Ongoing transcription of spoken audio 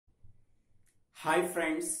Hi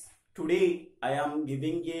friends, today I am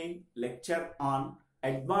giving a lecture on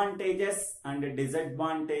advantages and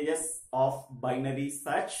disadvantages of binary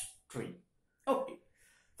search tree. Okay,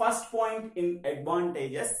 first point in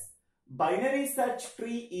advantages, binary search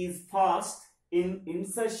tree is fast in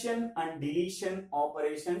insertion and deletion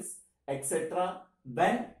operations etc.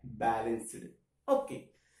 when balanced. Okay,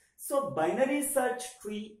 so binary search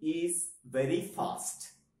tree is very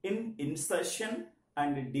fast in insertion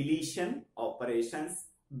and deletion operations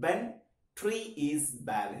when tree is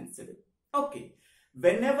balanced. Okay,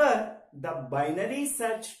 whenever the binary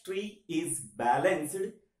search tree is balanced,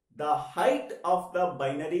 the height of the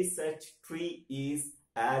binary search tree is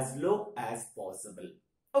as low as possible.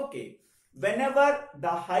 Okay, whenever the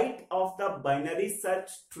height of the binary search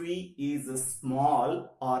tree is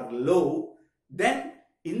small or low, then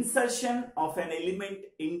insertion of an element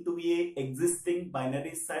into a existing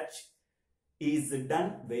binary search is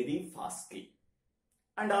done very fastly,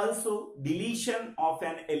 and also deletion of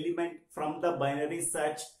an element from the binary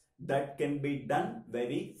search that can be done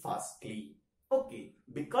very fastly. Okay,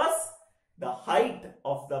 because the height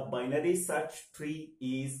of the binary search tree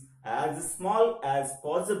is as small as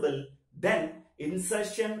possible, then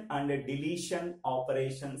insertion and deletion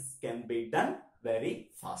operations can be done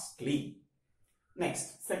very fastly.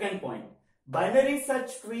 Next, second point, binary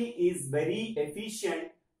search tree is very efficient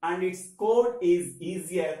and its code is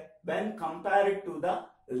easier when compared to the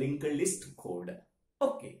linked list code.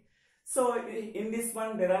 Okay, so in this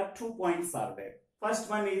one there are 2 points are there. First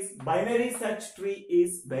one is binary search tree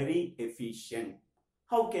is very efficient.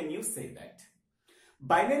 How can you say that?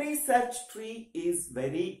 Binary search tree is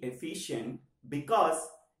very efficient because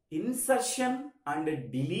insertion and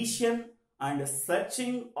deletion and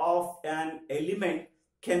searching of an element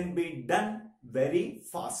can be done very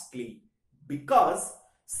fastly. Because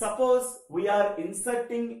suppose we are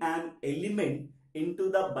inserting an element into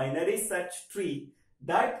the binary search tree,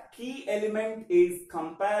 that key element is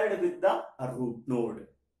compared with the root node.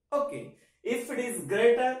 Okay, if it is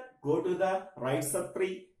greater, go to the right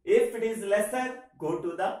subtree. If it is lesser, go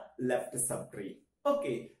to the left subtree.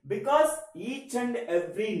 Okay, because each and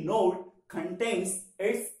every node contains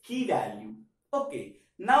its key value. Okay,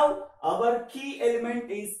 now our key element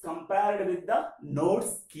is compared with the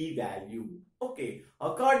node's key value. Okay,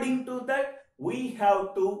 according to that, we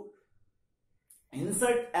have to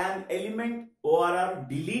insert an element or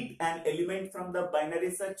delete an element from the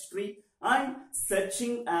binary search tree and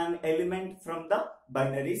searching an element from the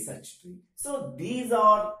binary search tree. So these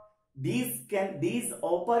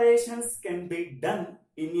operations can be done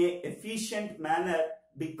in a efficient manner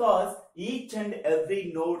because each and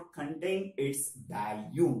every node contains its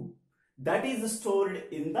value that is stored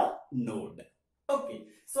in the node. Okay,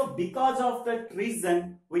 so because of that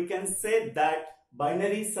reason, we can say that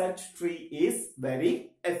binary search tree is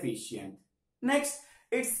very efficient. Next,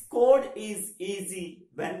 its code is easy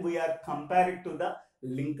when we are compared to the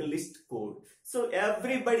linked list code. So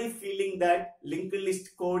everybody feeling that linked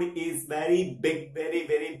list code is very big,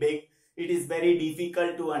 very big. It is very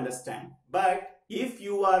difficult to understand. But if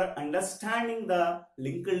you are understanding the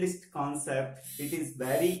linked list concept, it is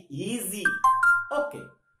very easy. Okay.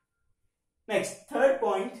 Next, third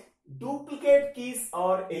point, duplicate keys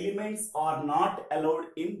or elements are not allowed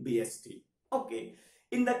in BST. Okay,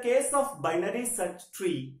 in the case of binary search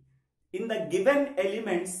tree, in the given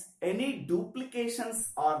elements, any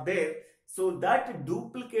duplications are there, so that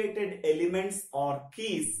duplicated elements or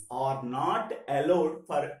keys are not allowed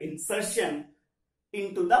for insertion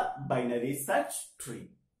into the binary search tree.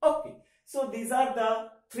 Okay, so these are the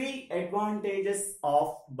 3 advantages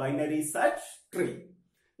of binary search tree.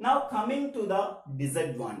 Now coming to the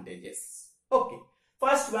disadvantages. Okay,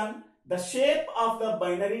 first one, the shape of the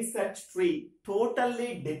binary search tree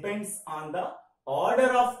totally depends on the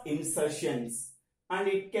order of insertions and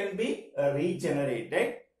it can be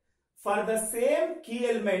regenerated. For the same key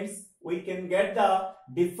elements, we can get the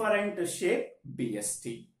different shape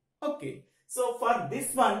BST. Okay, so for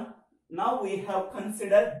this one, now we have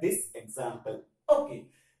considered this example. Okay,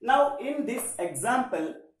 now in this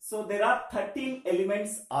example, so there are 13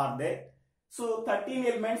 elements are there. So 13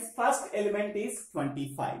 elements, first element is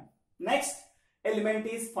 25. Next element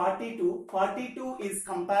is 42. 42 is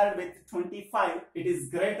compared with 25. It is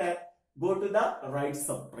greater. Go to the right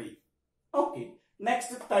subtree. Okay. Next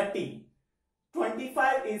 30.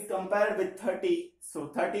 25 is compared with 30. So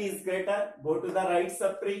 30 is greater. Go to the right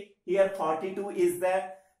subtree. Here 42 is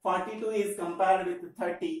there. 42 is compared with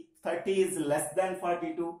 30. 30 is less than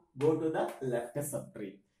 42. Go to the left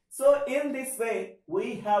subtree. So in this way,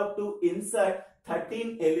 we have to insert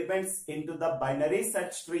 13 elements into the binary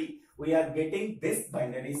search tree. We are getting this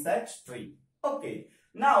binary search tree. Okay.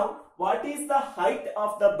 Now, what is the height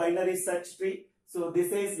of the binary search tree? So,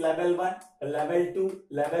 this is level 1, level 2,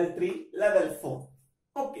 level 3, level 4.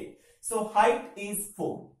 Okay. So, height is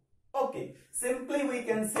 4. Okay. Simply we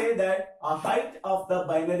can say that a height of the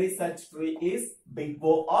binary search tree is big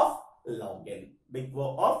O of log n. Big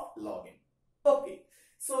O of log n. Okay.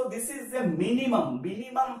 So, this is the minimum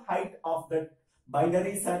height of the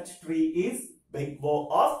binary search tree is big O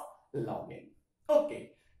of log n.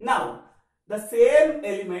 Okay. Now, the same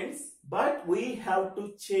elements, but we have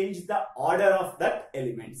to change the order of that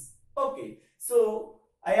elements. Okay. So,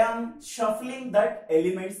 I am shuffling that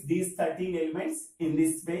elements, these 13 elements in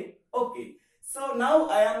this way. Okay. So, now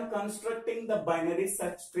I am constructing the binary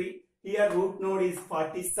search tree. Here root node is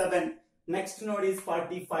 47. Next node is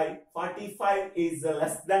 45. 45 is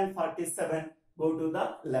less than 47. Go to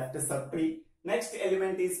the left subtree. Next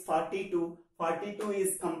element is 42. 42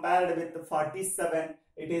 is compared with 47.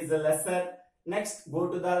 It is lesser. Next, go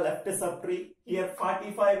to the left subtree. Here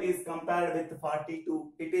 45 is compared with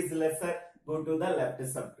 42. It is lesser. Go to the left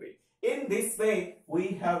subtree. In this way,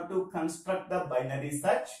 we have to construct the binary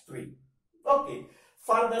search tree. Okay.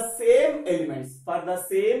 For the same elements, for the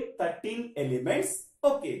same 13 elements,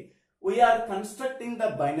 okay, we are constructing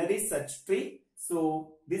the binary search tree.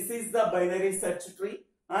 So, this is the binary search tree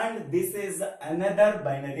and this is another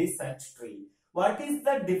binary search tree. What is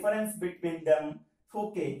the difference between them?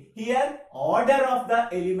 Okay, here order of the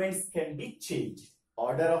elements can be changed.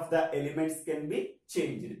 Order of the elements can be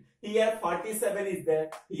changed. Here 47 is there,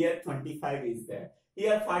 here 25 is there.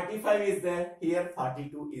 Here 45 is there, here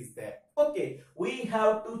 42 is there. Okay, we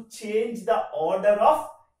have to change the order of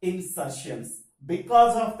insertions.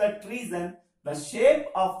 Because of that reason, the shape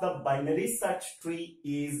of the binary search tree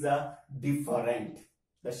is different.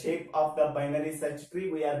 The shape of the binary search tree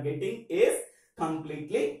we are getting is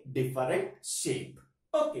completely different shape.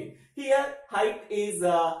 Okay, here height is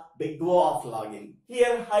big O of log n.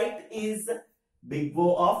 Here height is big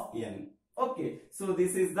O of n. Okay, so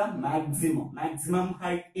this is the maximum. Maximum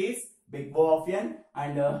height is big O of n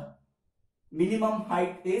and minimum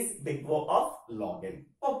height is big O of log n.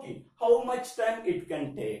 Okay, how much time it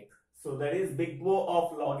can take? So that is big O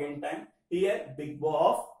of log n time. Here big O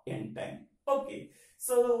of n time. Okay,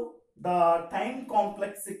 so the time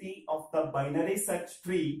complexity of the binary search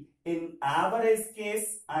tree in average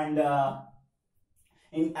case and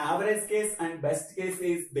best case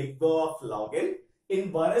is big O of log n.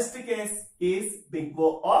 In worst case is big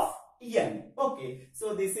O of n. Okay,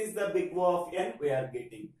 so this is the big O of n we are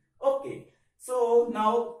getting. Okay, so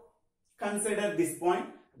now consider this point.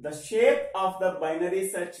 The shape of the binary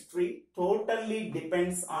search tree totally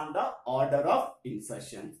depends on the order of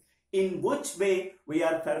insertions. In which way we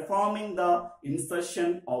are performing the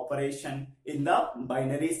insertion operation in the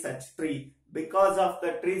binary search tree. Because of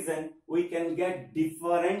that reason, we can get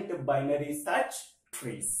different binary search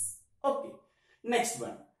trees. Okay. Next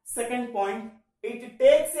one. Second point. It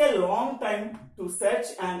takes a long time to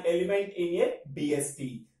search an element in a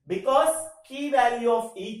BST because key value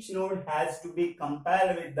of each node has to be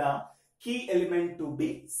compared with the key element to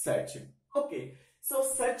be searched. Okay. So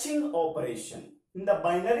searching operation. In the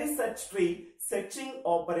binary search tree, searching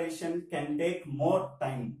operation can take more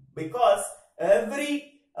time because whatever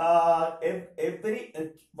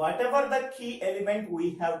the key element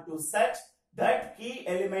we have to search, that key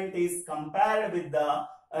element is compared with the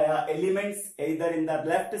elements either in the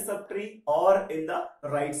left subtree or in the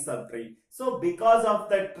right subtree. So because of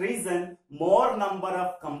that reason, more number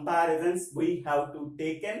of comparisons we have to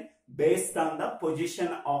taken based on the position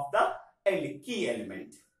of the key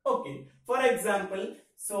element. Okay, for example,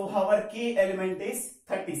 so our key element is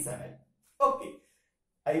 37. Okay,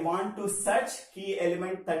 I want to search key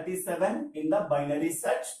element 37 in the binary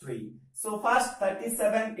search tree. So first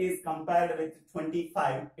 37 is compared with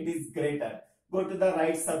 25, it is greater. Go to the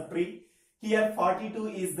right subtree. Here 42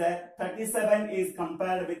 is there, 37 is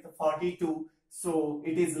compared with 42, so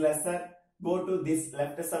it is lesser. Go to this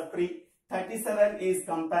left subtree. 37 is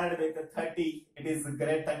compared with 30, it is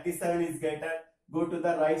great. 37 is greater. Go to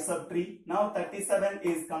the right subtree. Now 37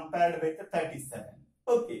 is compared with 37.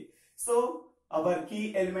 Okay. So our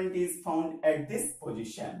key element is found at this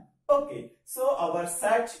position. Okay. So our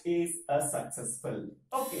search is successful.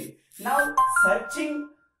 Okay. Now searching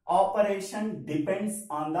operation depends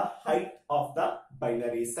on the height of the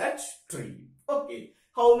binary search tree. Okay.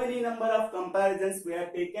 How many number of comparisons we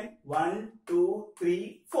have taken? 1, 2,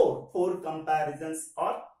 3, 4. 4 comparisons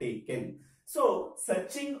are taken. So,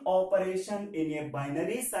 searching operation in a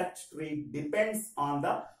binary search tree depends on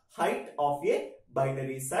the height of a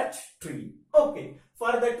binary search tree. Okay,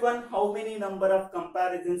 for that one, how many number of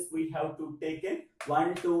comparisons we have to take in?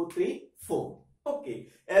 1, 2, 3, 4. Okay,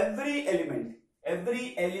 every element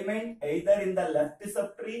either in the left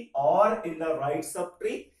subtree or in the right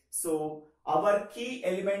subtree. So our key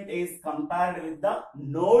element is compared with the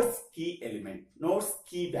node's key element, node's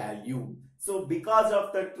key value. So because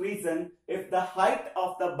of that reason, if the height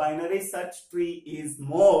of the binary search tree is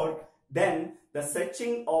more, then the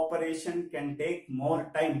searching operation can take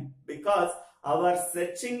more time, because our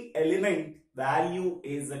searching element value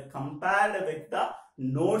is compared with the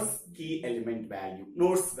node's key element value,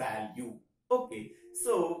 node's value. Okay,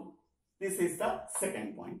 so this is the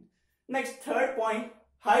second point. Next, third point,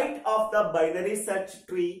 height of the binary search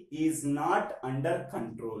tree is not under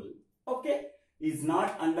control. Okay, is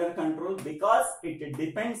not under control because it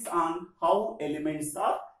depends on how elements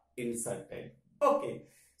are inserted. Okay,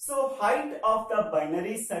 so height of the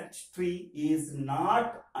binary search tree is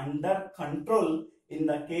not under control in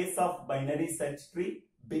the case of binary search tree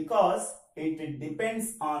because it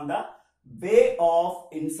depends on the way of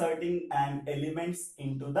inserting an elements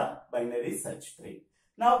into the binary search tree.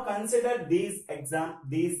 Now consider this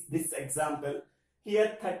example.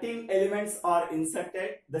 Here 13 elements are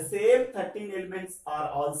inserted. The same 13 elements are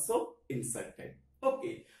also inserted.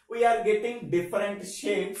 Okay, we are getting different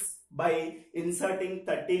shapes by inserting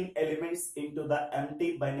 13 elements into the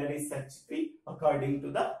empty binary search tree according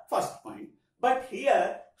to the first point. But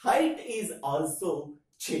here height is also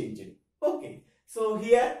changing. Okay, so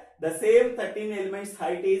here the same 13 elements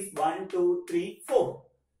height is 1, 2, 3, 4.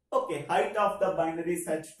 Okay, height of the binary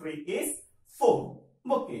search tree is 4.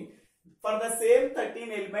 Okay, for the same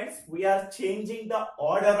 13 elements, we are changing the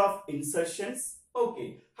order of insertions.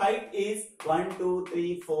 Okay, height is 1, 2,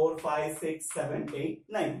 3, 4, 5, 6, 7, 8,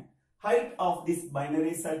 9. Height of this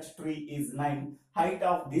binary search tree is 9. Height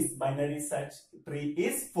of this binary search tree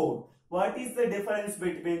is 4. What is the difference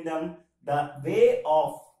between them? The way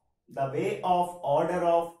of order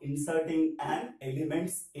of inserting an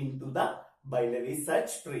elements into the binary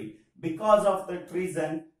search tree. Because of that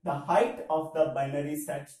reason, the height of the binary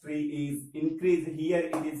search tree is increased. Here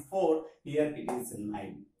it is 4, here it is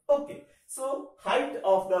 9. Okay, so height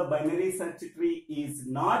of the binary search tree is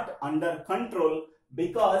not under control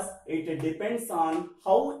because it depends on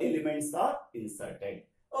how elements are inserted.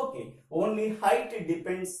 Okay, only height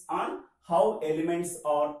depends on how elements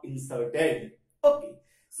are inserted. Okay,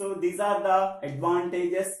 so these are the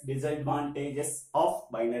advantages, disadvantages of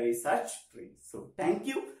binary search tree. So thank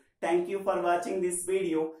you. Thank you for watching this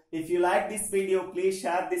video. If you like this video, please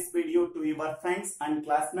share this video to your friends and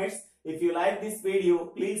classmates. If you like this video,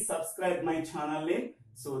 please subscribe my channel name.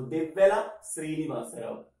 So Devvela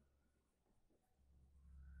Srinivasarao.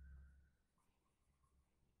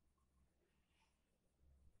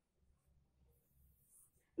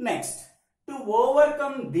 Next, to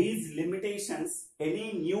overcome these limitations,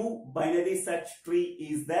 any new binary search tree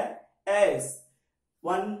is there? As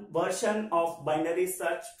one version of binary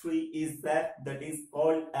search tree is there, that is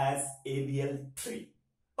called as ABL tree.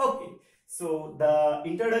 Okay, so the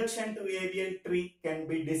introduction to ABL tree can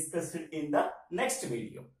be discussed in the next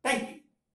video. Thank you.